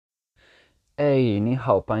哎，你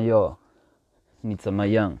好，朋友，你怎么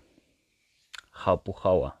样？好不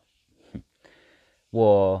好啊？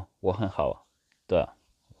我很好啊，对啊，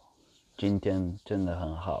今天真的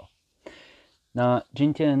很好。那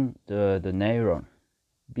今天的内容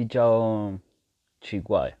比较奇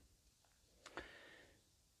怪，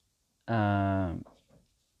嗯、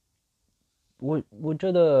我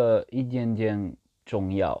觉得一点点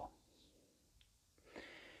重要。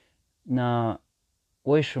那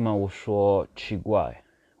为什么我说奇怪？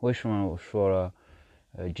为什么我说了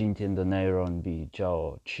今天的内容比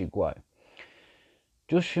较奇怪？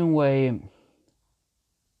就是因为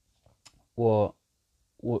我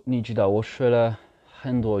你知道，我学了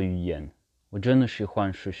很多语言，我真的喜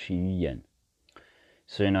欢学习语言，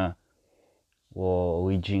所以呢，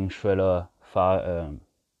我已经学了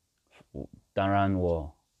当然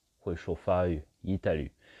我会说法语、意大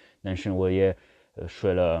利，但是我也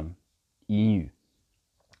学了英语、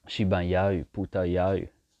西班牙语、葡萄牙语，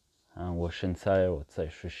我现在在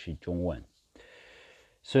学习中文，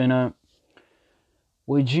所以呢，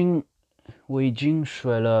我已经我已经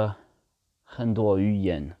学了很多语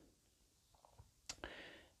言，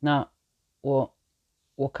那我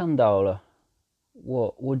我看到了，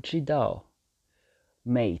我知道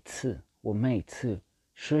我每次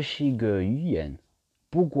学习一个语言，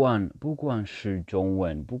不管是中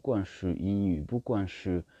文，不管是英语，不管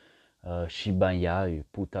是西班牙语、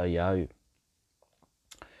葡萄牙语，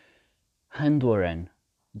很多人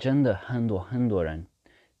真的很多人，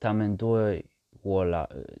他们对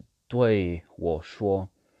我说，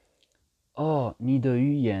哦，你的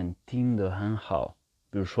语言听得很好。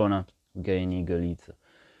比如说呢，我给你一个例子，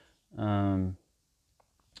嗯，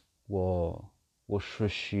我学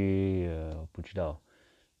习不知道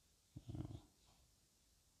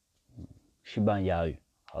西班牙语，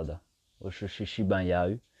好的，我学习西班牙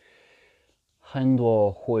语。很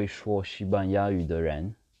多会说西班牙语的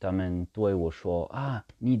人，他们对我说啊，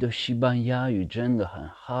你的西班牙语真的很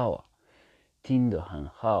好啊，听得很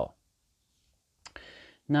好。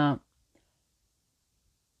那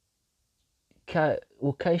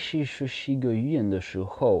我开始学习一个语言的时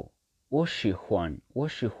候，我喜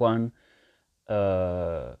欢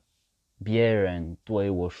呃别人对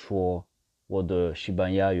我说我的西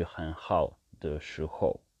班牙语很好的时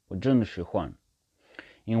候，我真的喜欢，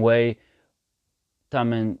因为他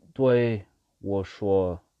们对我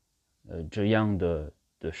说这样的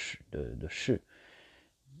事，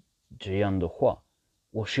这样的话，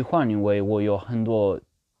我喜欢，因为我有很多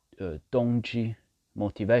动机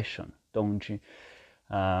motivation 动机，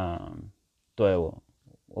啊、对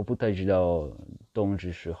我不太知道动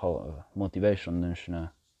机时候motivation，但是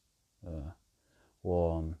呢，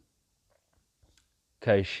我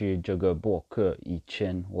开始这个播客以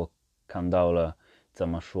前，我看到了怎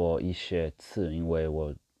么说一些词，因为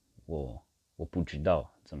我我不知道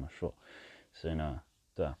怎么说，所以呢，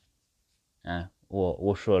对啊，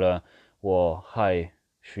我说了，我还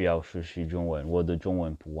需要学习中文，我的中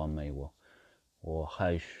文不完美，我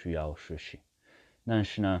还需要学习。但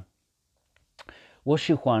是呢，我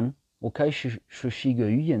开始学习一个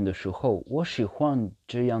语言的时候，我喜欢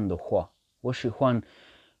这样的话，我喜欢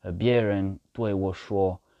别人对我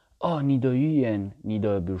说，哦，你的语言，比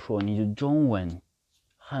如说你的中文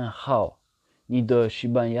很好，你的西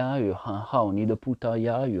班牙语很好，你的葡萄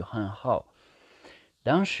牙语很好。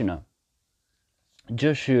但是呢，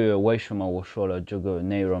这是为什么我说了这个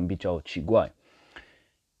内容比较奇怪。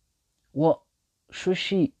我学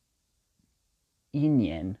习1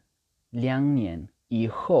年、2年以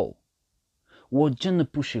后，我真的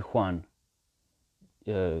不喜欢，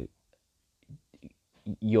呃，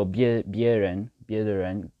有别的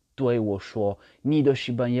人对我说，你的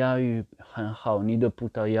西班牙语很好，你的葡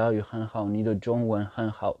萄牙语很好，你的中文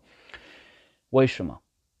很好。为什么？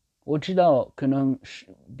我知道可能是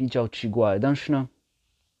比较奇怪，但是呢，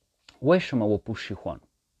为什么我不喜欢？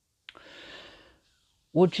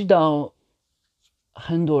我知道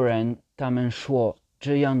很多人他们说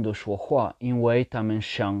这样的说话，因为他们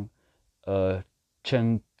想呃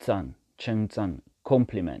称赞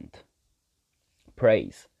compliment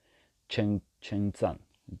praise 称赞，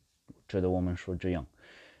觉得我们说这样，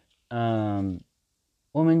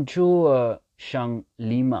我们就想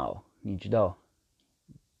礼貌，你知道，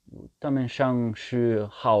他们像是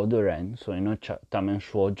好的人，所以呢，他们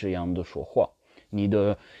说这样的说话。你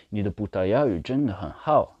的葡萄牙语真的很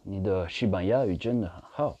好，你的西班牙语真的很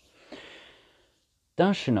好。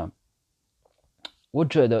但是呢，我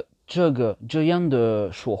觉得这样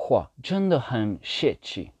的说话真的很泄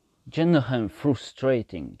气，真的很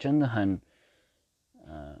frustrating，真的很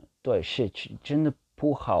对泄气，真的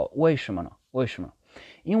不好。为什么呢？为什么？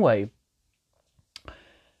因为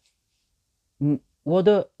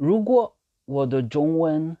如果我的中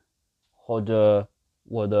文或者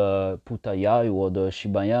我的葡萄牙语、我的西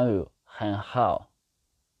班牙语很好，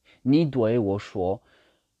你对我说，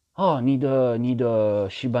哦，你的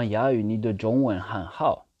西班牙语、你的中文很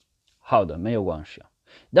好，好的，没有关系。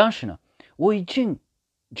但是呢，我已经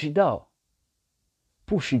知道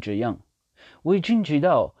不是这样。我已经知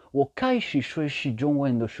道，我开始学习中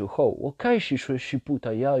文的时候，我开始学习葡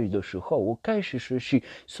萄牙语的时候，我开始学习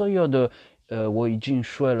所有的我已经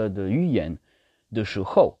学了的语言的时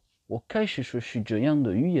候，我开始学习这样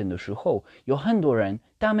的语言的时候，有很多人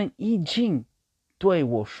他们已经对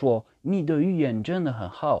我说，你的语言真的很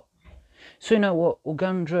好。所以呢，我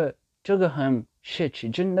感觉这个很泄气，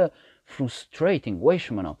真的 frustrating。为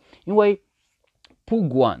什么呢？因为不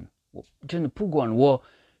管我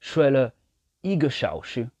学了1个小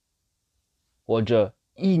时或者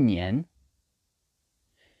1年，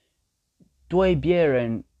对别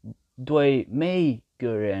人对每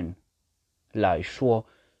个人来说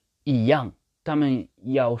一样，他们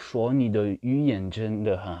要说你的语言真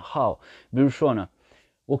的很好。比如说呢，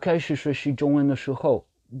我开始学习中文的时候，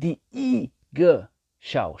第1个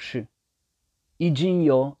小时已经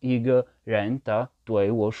有一个人他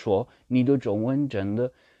对我说你的中文真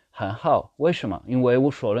的很好。为什么？因为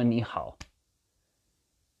我说了你好。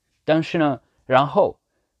但是呢，然后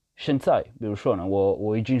现在比如说呢，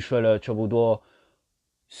我已经学了差不多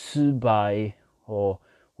400或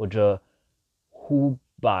者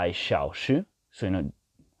500小时，所以呢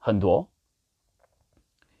很多。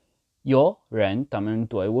有人他们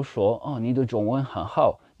对我说，哦，你的中文很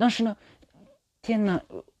好。但是呢，天哪，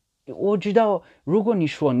我知道如果你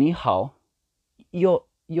说你好，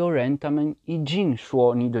有人他们已经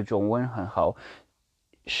说你的中文很好。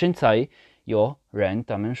现在有人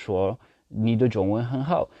他们说你的中文很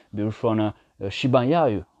好。比如说呢，西班牙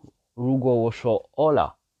语，如果我说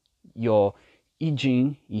Hola， 有已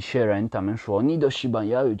经一些人他们说你的西班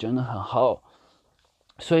牙语真的很好。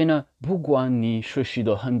所以呢，不管你学习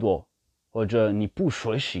的很多或者你不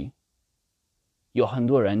学习，有很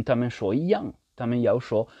多人他们说一样，他们要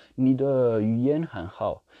说你的语言很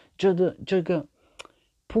好。这个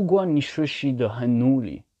不管你学习的很努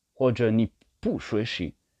力或者你不学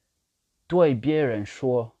习，对别人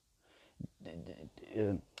说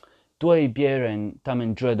对别人他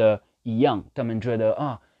们觉得一样，他们觉得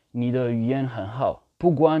啊，你的语言很好。不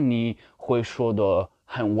管你会说的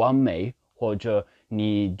很完美，或者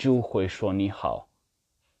你就会说你好，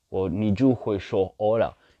你就会说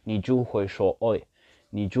hola， 你就会说 oi，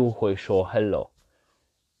 你就会说 hello。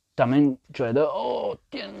他们觉得哦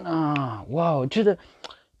天哪，哇，这个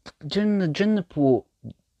真的不，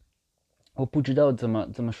我不知道怎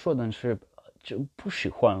么说，但是就不喜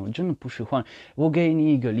欢，我真的不喜欢。我给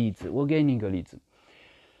你一个例子，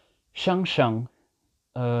想想，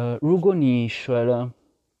如果你学了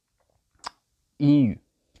英语，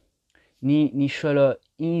你学了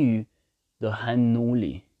英语的很努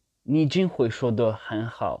力，你已经会说的很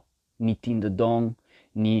好，你听得懂，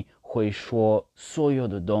你会说所有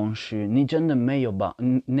的东西，你真的没有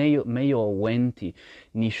问题，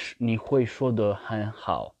你会说的很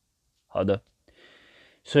好。好的，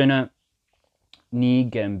所以呢，你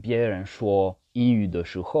跟别人说英语的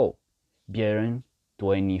时候，别人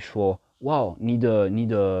对你说，哇，你的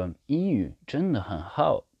英语真的很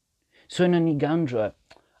好。所以呢，你感觉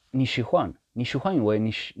你喜欢，因为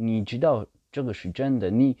你知道这个是真的，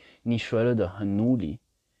你学了的很努力。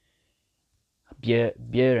别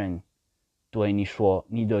人对你说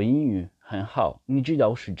你的英语很好，你知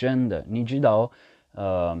道是真的，你知道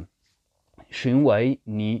是因为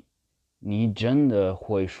你真的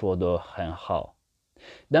会说的很好。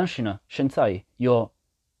但是呢，现在有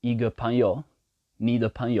一个朋友，你的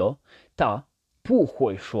朋友，他不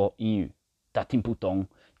会说英语，他听不懂，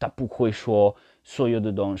他不会说所有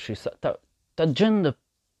的东西，他真的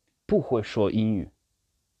不会说英语，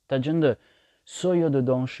他真的所有的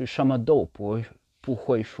东西什么都不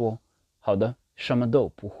会说。好的，什么都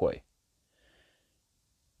不会。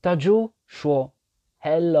他就说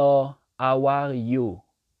Hello, how are you？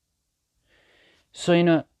 所以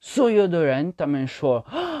呢，所有的人他们说，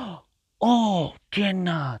哦，天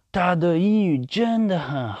哪，他的英语真的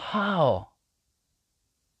很好。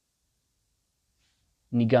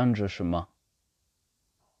你感觉什么？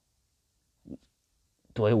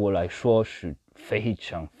对我来说是非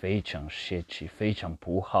常非常泄气，非常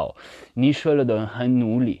不好。你学了的很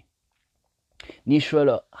努力，你学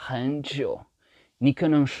了很久，你可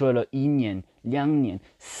能学了1年、2年、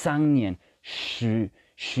3年、10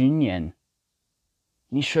年。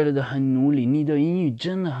你学了的很努力，你的英语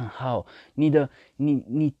真的很好，你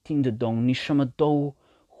听得懂，你什么都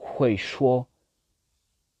会说。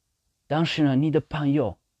但是呢，你的朋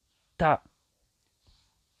友他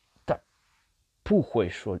不会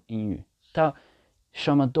说英语，他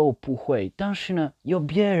什么都不会。但是呢，有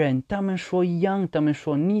别人他们说一样，他们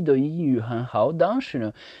说你的英语很好，但是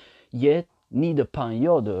呢，你的朋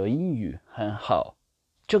友的英语很好。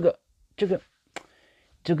这个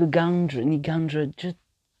感觉，你感觉这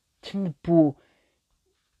真的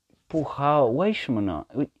不好，为什么呢？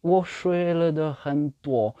我学了的很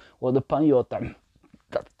多，我的朋友他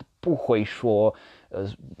不会说，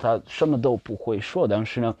他什么都不会说，但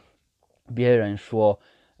是呢，别人说，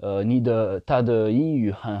他的英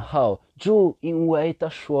语很好，就因为他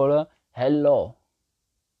说了 hello，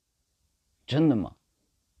 真的吗？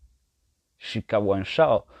是开玩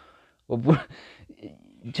笑，我不，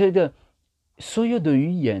这个所有的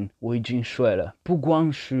语言我已经学了，不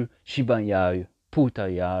光是西班牙语、葡萄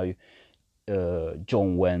牙语、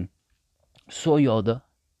中文，所有的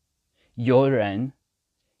有人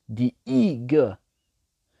第一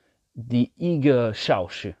个小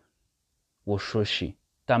时我学习，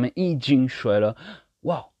他们已经学了，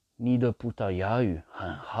哇，你的葡萄牙语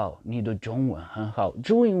很好，你的中文很好，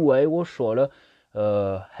就因为我说了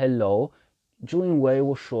hello， 就因为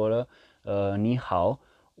我说了你好，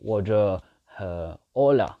或者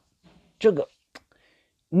hola， 这个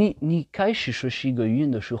你开始学习一个语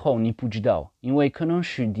言的时候，你不知道，因为可能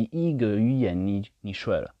是第一个语言你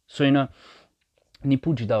学了，所以呢，你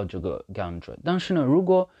不知道这个感觉。但是呢，如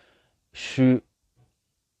果是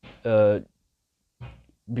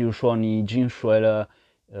比如说你已经学了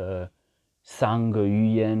3个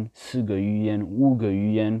语言、4个语言、5个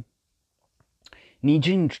语言，你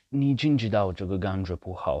已经知道这个感觉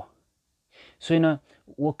不好。所以呢，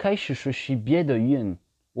我开始学习别的语言，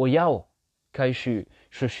我要开始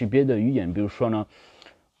学习别的语言，比如说呢，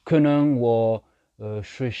可能我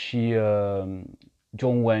学习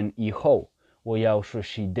中文以后，我要学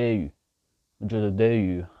习德语。我觉得德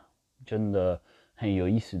语真的很有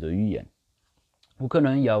意思的语言，我可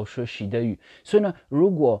能要学习德语。所以呢，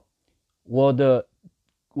如果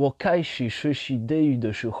我开始学习德语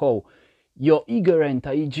的时候，有一个人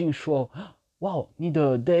他已经说，哇，你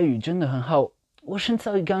的德语真的很好，我现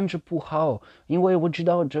在感觉不好，因为我知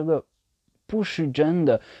道这个不是真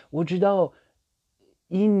的。我知道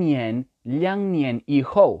1年、2年以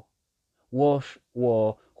后，我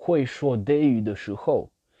会说德语的时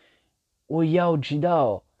候，我要知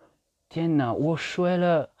道，天哪，我学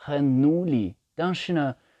了很努力，但是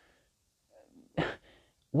呢，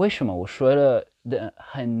为什么我学了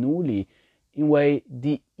很努力？因为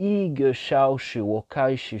第一个小时我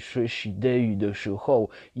开始学习德语的时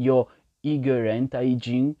候，有一个人他已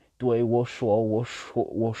经对我说，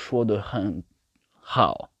我说的很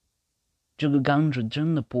好，这个感觉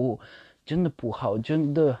真的不好，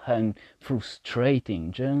真的很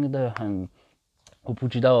frustrating， 真的很，我不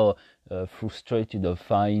知道frustrated 的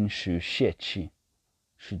发音是泄气，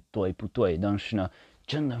是对不对？但是呢，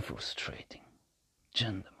真的 frustrating，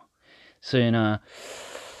 真的吗？所以呢，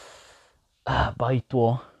拜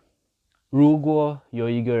托，如果有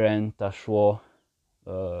一个人他说，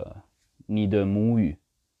你的母语，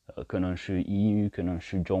可能是英语，可能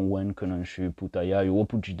是中文，可能是葡萄牙语，我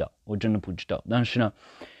不知道，我真的不知道。但是呢，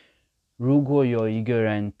如果有一个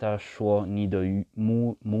人他说你的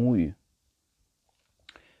母语，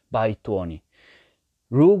拜托你，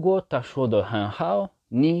如果他说的很好，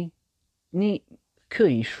你可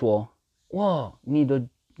以说，哇，你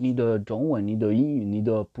的中文、你的英语、你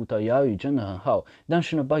的葡萄牙语真的很好。但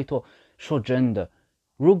是呢，拜托，说真的，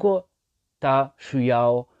如果他需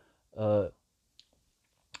要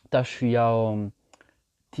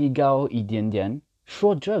提高一点点，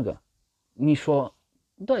说这个，你说，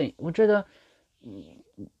对，我觉得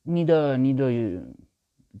你的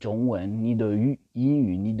中文、你的英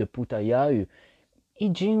语、你的葡萄牙语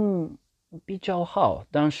已经比较好，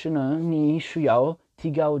但是呢，你需要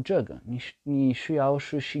提高这个，你需要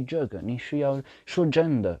学习这个，你需要说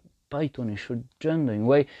真的，拜托你说真的，因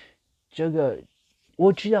为这个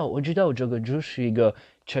我知道这个就是一个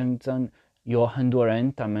称赞，有很多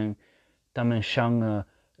人他们想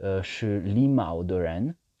是礼貌的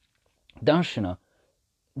人，但是呢，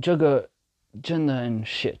这个真的很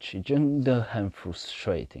泄气，真的很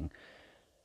frustrating。